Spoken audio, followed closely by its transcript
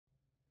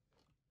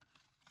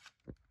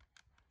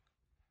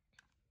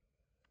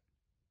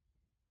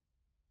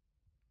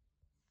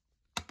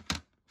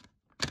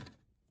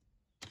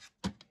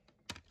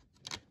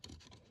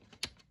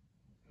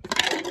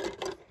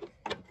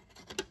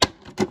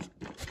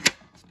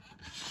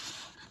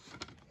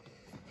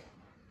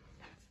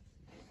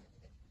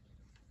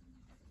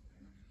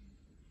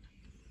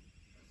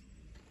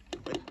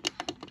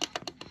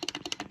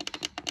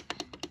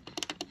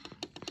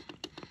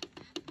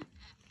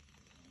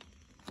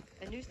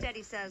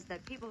study says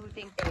that people who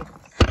think they've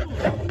seen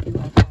a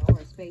UFO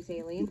or space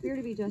alien appear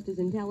to be just as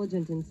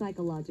intelligent and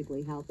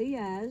psychologically healthy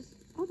as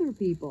other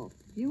people,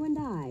 you and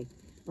I.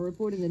 A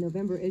report in the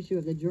November issue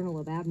of the Journal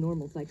of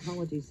Abnormal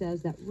Psychology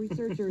says that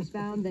researchers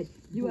found that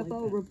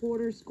UFO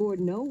reporters scored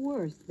no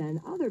worse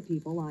than other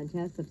people on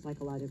tests of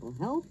psychological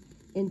health,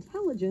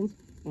 intelligence,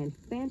 and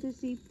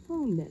fantasy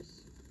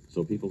proneness.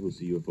 So people who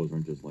see UFOs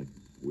aren't just like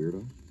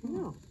weirdos?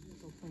 No,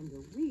 people claim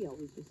they're real.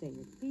 He's just saying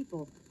that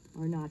people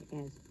are not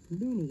as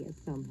loony as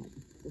some had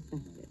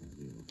suspected.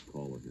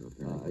 Caller here,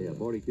 apparently. Yeah,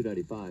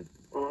 4295.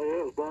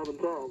 Yes, Bob and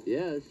Tom.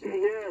 Yes.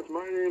 Yes,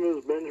 my name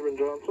is Benjamin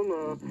Johnson.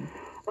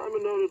 I'm a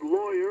noted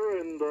lawyer,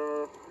 and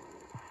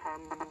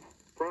I'm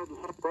proud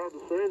to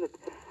say that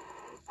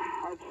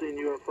I've seen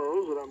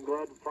UFOs, and I'm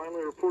glad that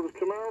finally a report has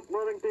come out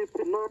letting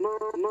people know that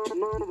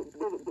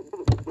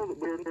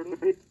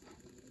we're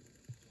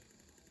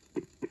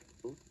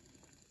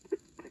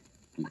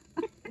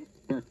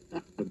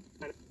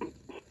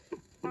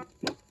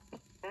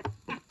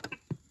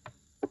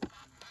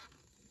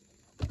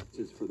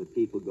This is for the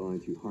people going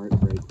through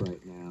heartbreak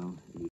right now.